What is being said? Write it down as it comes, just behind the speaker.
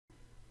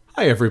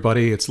Hi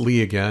everybody, it's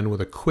Lee again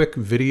with a quick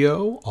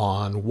video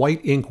on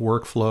white ink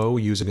workflow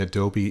using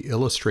Adobe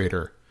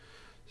Illustrator.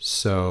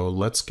 So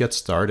let's get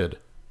started.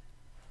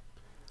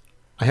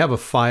 I have a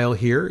file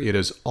here. It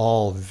is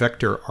all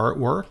vector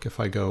artwork. If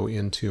I go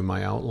into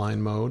my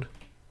outline mode,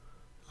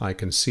 I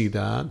can see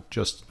that,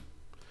 just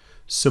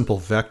simple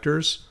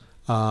vectors.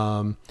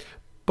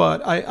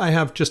 But I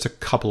have just a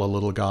couple of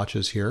little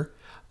gotchas here.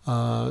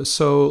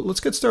 So let's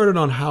get started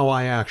on how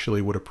I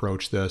actually would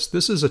approach this.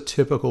 This is a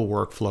typical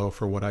workflow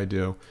for what I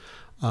do.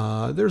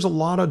 There's a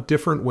lot of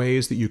different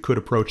ways that you could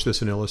approach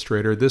this in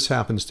Illustrator. This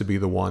happens to be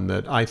the one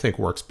that I think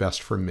works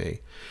best for me.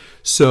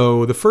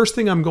 So the first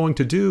thing I'm going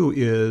to do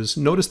is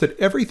notice that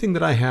everything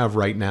that I have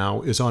right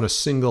now is on a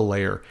single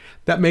layer.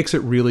 That makes it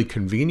really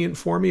convenient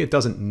for me. It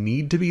doesn't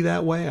need to be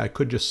that way. I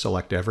could just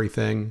select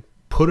everything,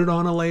 put it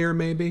on a layer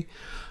maybe.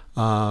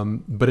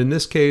 But in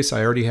this case,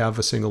 I already have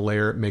a single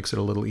layer. It makes it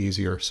a little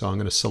easier. So I'm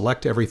going to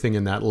select everything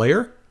in that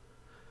layer.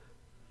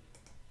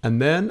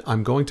 And then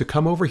I'm going to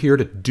come over here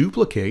to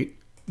duplicate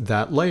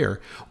that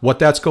layer. What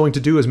that's going to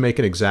do is make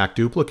an exact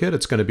duplicate.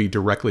 It's going to be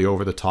directly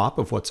over the top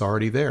of what's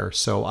already there.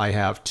 So I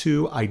have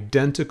two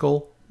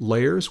identical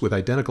layers with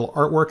identical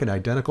artwork and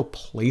identical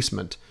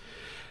placement.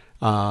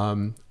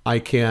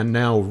 I can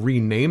now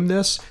rename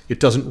this.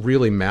 It doesn't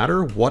really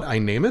matter what I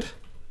name it.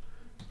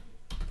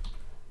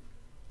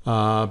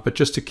 But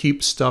just to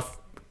keep stuff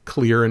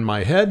clear in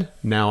my head,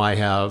 now I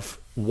have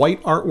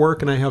white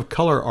artwork and I have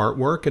color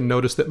artwork, and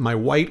notice that my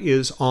white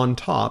is on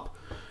top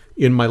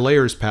in my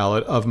layers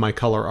palette of my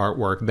color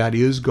artwork. That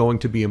is going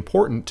to be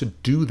important to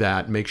do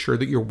that. Make sure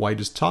that your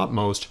white is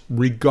topmost,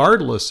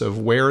 regardless of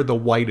where the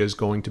white is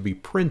going to be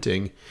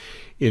printing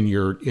in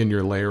your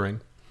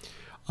layering.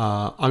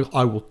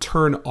 I will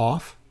turn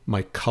off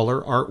my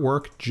color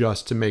artwork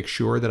just to make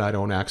sure that I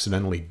don't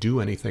accidentally do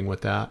anything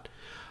with that.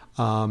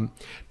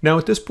 Now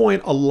at this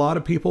point, a lot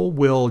of people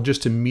will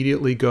just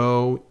immediately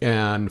go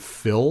and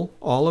fill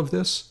all of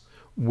this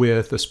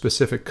with a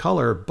specific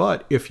color.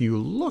 But if you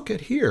look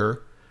at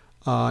here,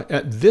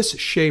 at this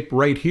shape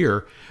right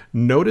here,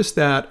 notice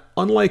that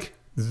unlike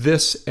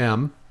this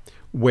M,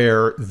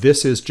 where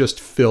this is just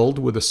filled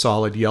with a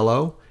solid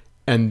yellow,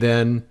 and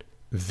then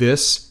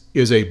this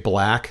is a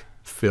black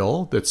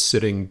fill that's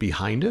sitting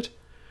behind it,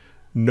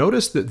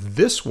 notice that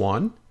this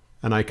one,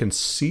 and I can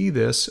see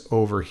this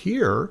over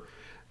here,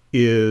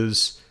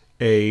 is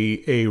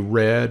a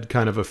red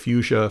kind of a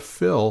fuchsia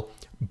fill,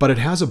 but it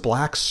has a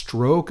black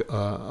stroke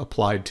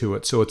applied to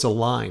it, so it's a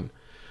line.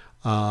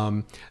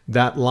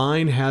 That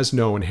line has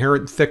no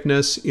inherent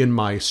thickness. In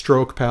my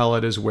stroke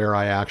palette is where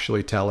I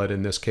actually tell it.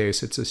 In this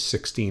case, it's a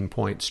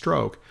 16-point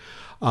stroke.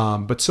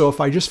 But so if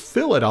I just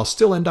fill it, I'll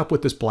still end up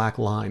with this black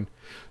line.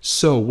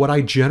 So what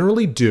I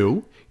generally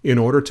do in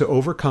order to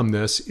overcome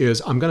this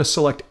is I'm going to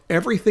select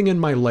everything in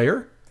my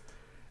layer.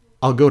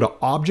 I'll go to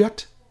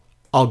Object,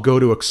 I'll go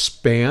to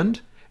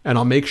Expand, and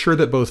I'll make sure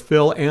that both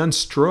fill and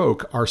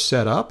stroke are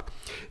set up.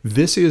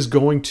 This is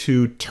going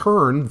to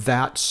turn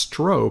that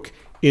stroke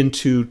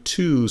into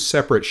two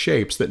separate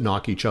shapes that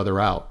knock each other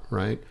out,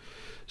 right?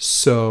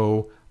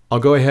 So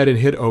I'll go ahead and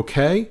hit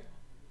OK.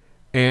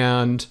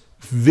 And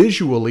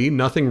visually,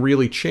 nothing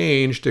really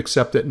changed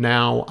except that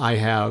now I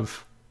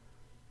have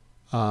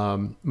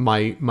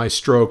my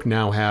stroke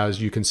now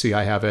has, you can see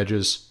I have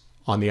edges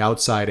on the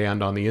outside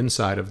and on the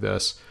inside of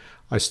this.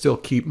 I still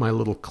keep my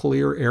little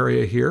clear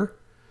area here.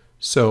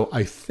 So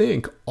I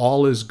think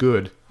all is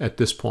good at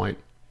this point.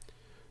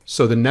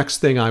 So the next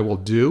thing I will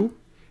do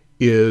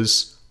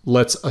is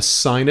let's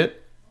assign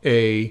it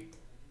a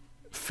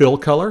fill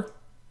color.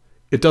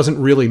 It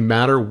doesn't really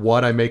matter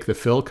what I make the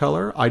fill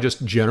color. I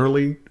just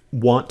generally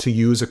want to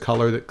use a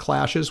color that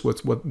clashes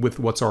with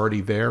what's already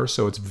there,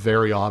 so it's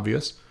very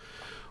obvious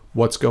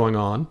what's going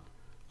on.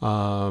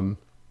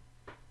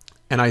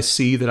 And I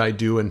see that I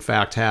do in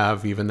fact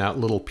have even that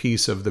little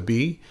piece of the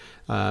B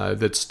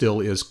that still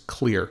is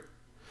clear.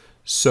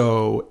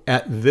 So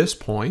at this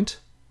point,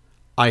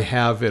 I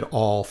have it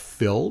all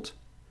filled.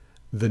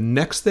 The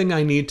next thing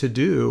I need to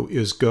do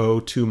is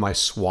go to my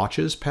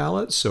Swatches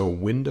palette, so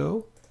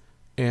Window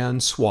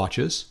and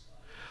Swatches.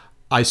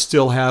 I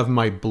still have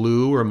my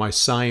blue or my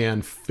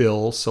cyan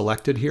fill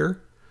selected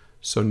here.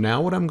 So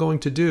now what I'm going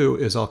to do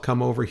is I'll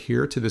come over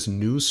here to this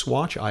new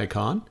swatch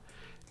icon,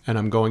 and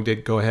I'm going to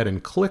go ahead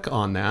and click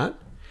on that.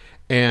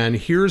 And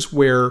here's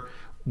where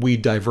we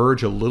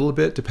diverge a little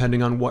bit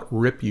depending on what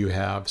RIP you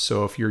have.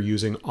 So if you're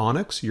using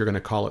Onyx, you're going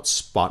to call it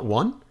Spot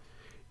 1.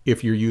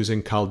 If you're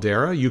using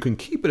Caldera, you can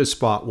keep it as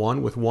Spot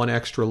 1 with one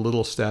extra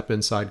little step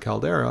inside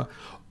Caldera,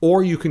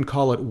 or you can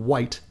call it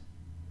White,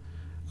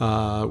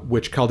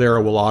 which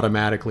Caldera will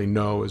automatically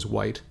know is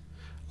white.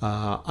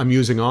 I'm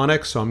using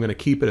Onyx, so I'm going to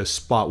keep it as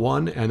Spot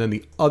 1. And then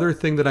the other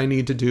thing that I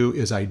need to do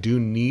is I do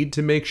need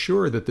to make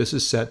sure that this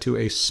is set to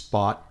a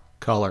spot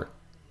color.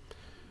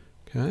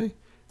 Okay,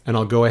 and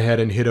I'll go ahead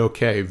and hit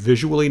OK.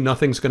 Visually,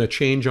 nothing's going to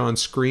change on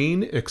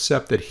screen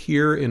except that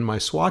here in my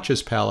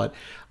Swatches palette,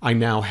 I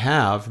now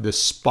have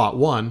this Spot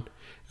 1,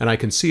 and I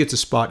can see it's a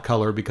spot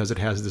color because it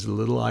has this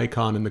little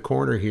icon in the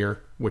corner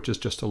here, which is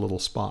just a little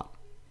spot.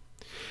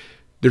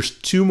 There's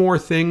two more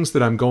things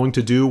that I'm going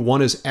to do.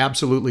 One is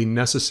absolutely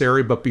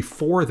necessary, but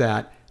before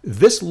that,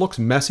 this looks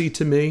messy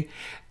to me,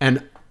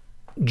 and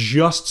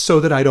just so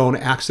that I don't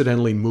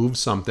accidentally move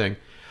something,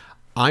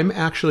 I'm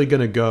actually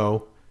going to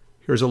go,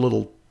 here's a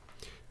little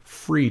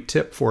free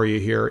tip for you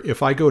here.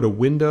 If I go to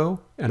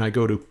Window and I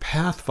go to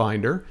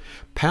Pathfinder,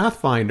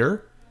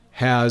 Pathfinder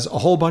has a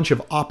whole bunch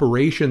of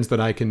operations that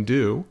I can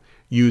do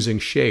using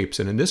shapes.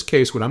 And in this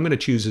case, what I'm going to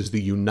choose is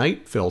the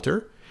Unite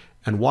filter.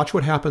 And watch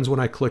what happens when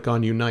I click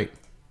on Unite.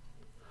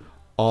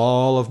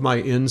 All of my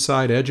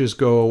inside edges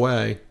go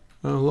away.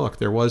 Oh, look,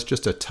 there was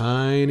just a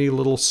tiny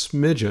little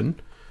smidgen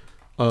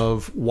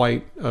of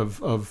white,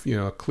 of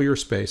clear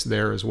space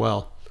there as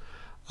well.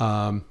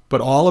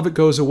 But all of it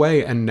goes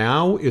away, and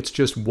now it's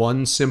just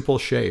one simple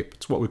shape.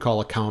 It's what we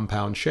call a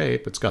compound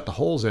shape. It's got the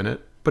holes in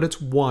it, but it's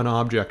one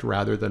object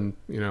rather than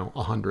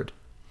 100.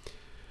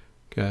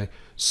 Okay,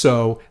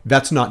 so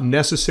that's not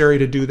necessary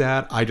to do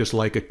that. I just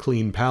like a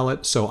clean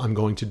palette, so I'm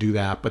going to do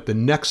that. But the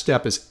next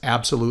step is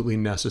absolutely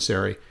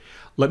necessary.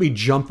 Let me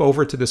jump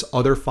over to this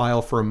other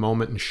file for a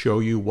moment and show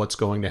you what's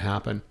going to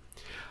happen.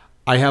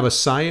 I have a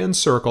cyan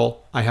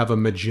circle. I have a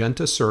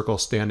magenta circle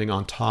standing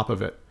on top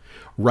of it.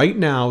 Right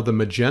now, the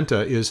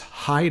magenta is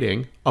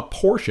hiding a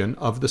portion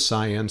of the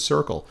cyan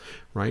circle,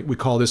 right? We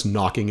call this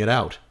knocking it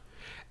out.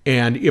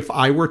 And if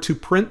I were to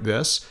print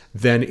this,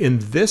 then in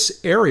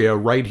this area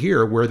right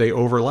here where they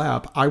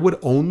overlap, I would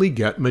only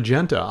get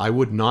magenta. I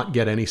would not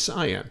get any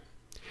cyan.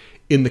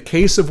 In the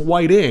case of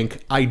white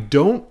ink, I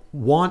don't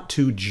want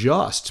to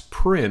just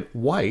print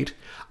white.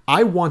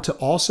 I want to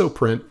also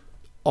print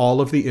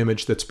all of the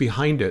image that's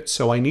behind it.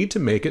 So I need to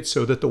make it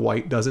so that the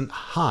white doesn't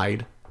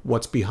hide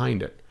what's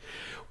behind it.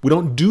 We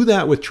don't do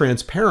that with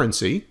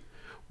transparency.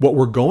 What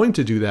we're going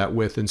to do that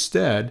with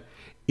instead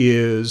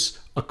is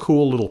a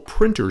cool little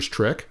printer's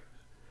trick.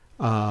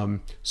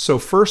 So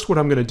first what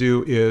I'm going to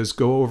do is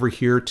go over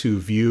here to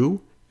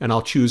View, and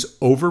I'll choose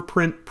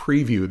Overprint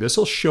Preview. This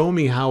will show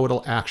me how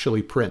it'll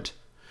actually print.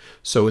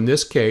 So in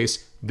this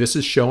case, this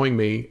is showing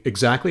me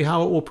exactly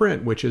how it will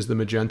print, which is the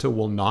magenta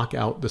will knock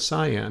out the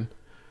cyan.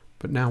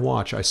 But now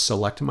watch, I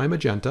select my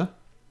magenta,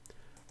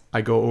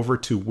 I go over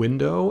to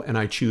Window, and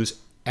I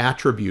choose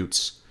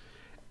Attributes.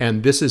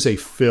 And this is a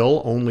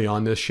fill only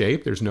on this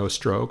shape. There's no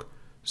stroke.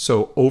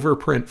 So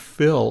Overprint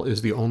Fill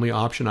is the only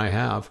option I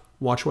have.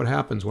 Watch what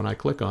happens when I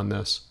click on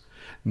this.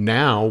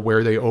 Now,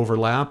 where they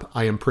overlap,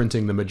 I am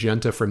printing the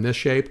magenta from this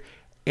shape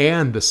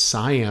and the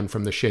cyan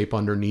from the shape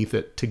underneath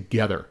it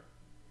together.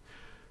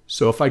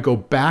 So if I go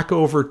back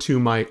over to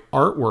my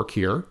artwork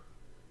here,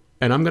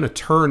 and I'm going to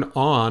turn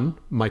on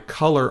my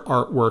color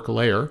artwork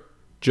layer,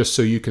 just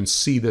so you can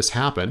see this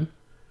happen.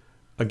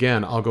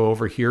 Again, I'll go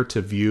over here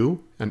to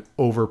View and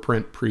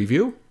Overprint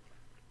Preview.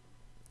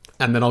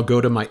 And then I'll go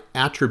to my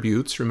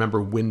Attributes.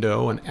 Remember,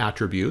 Window and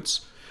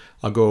Attributes.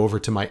 I'll go over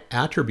to my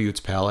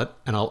Attributes palette,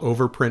 and I'll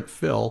Overprint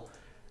Fill.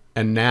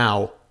 And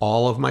now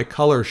all of my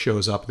color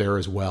shows up there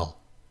as well.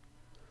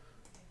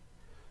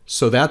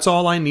 So that's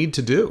all I need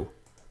to do,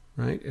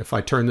 right? If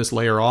I turn this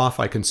layer off,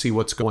 I can see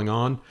what's going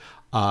on.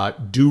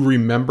 Do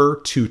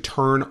remember to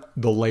turn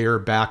the layer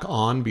back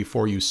on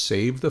before you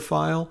save the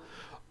file,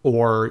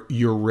 or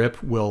your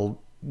rip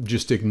will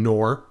just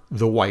ignore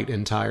the white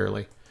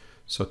entirely.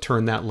 So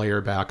turn that layer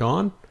back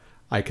on.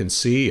 I can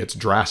see it's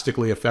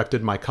drastically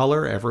affected my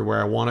color everywhere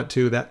I want it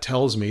to. That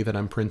tells me that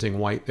I'm printing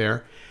white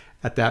there.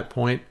 At that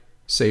point,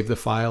 save the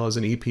file as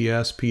an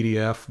EPS,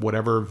 PDF,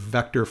 whatever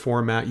vector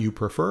format you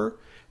prefer,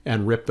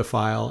 and rip the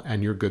file,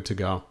 and you're good to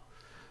go.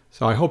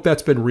 So I hope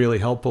that's been really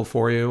helpful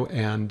for you,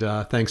 and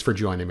thanks for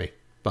joining me.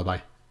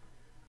 Bye-bye.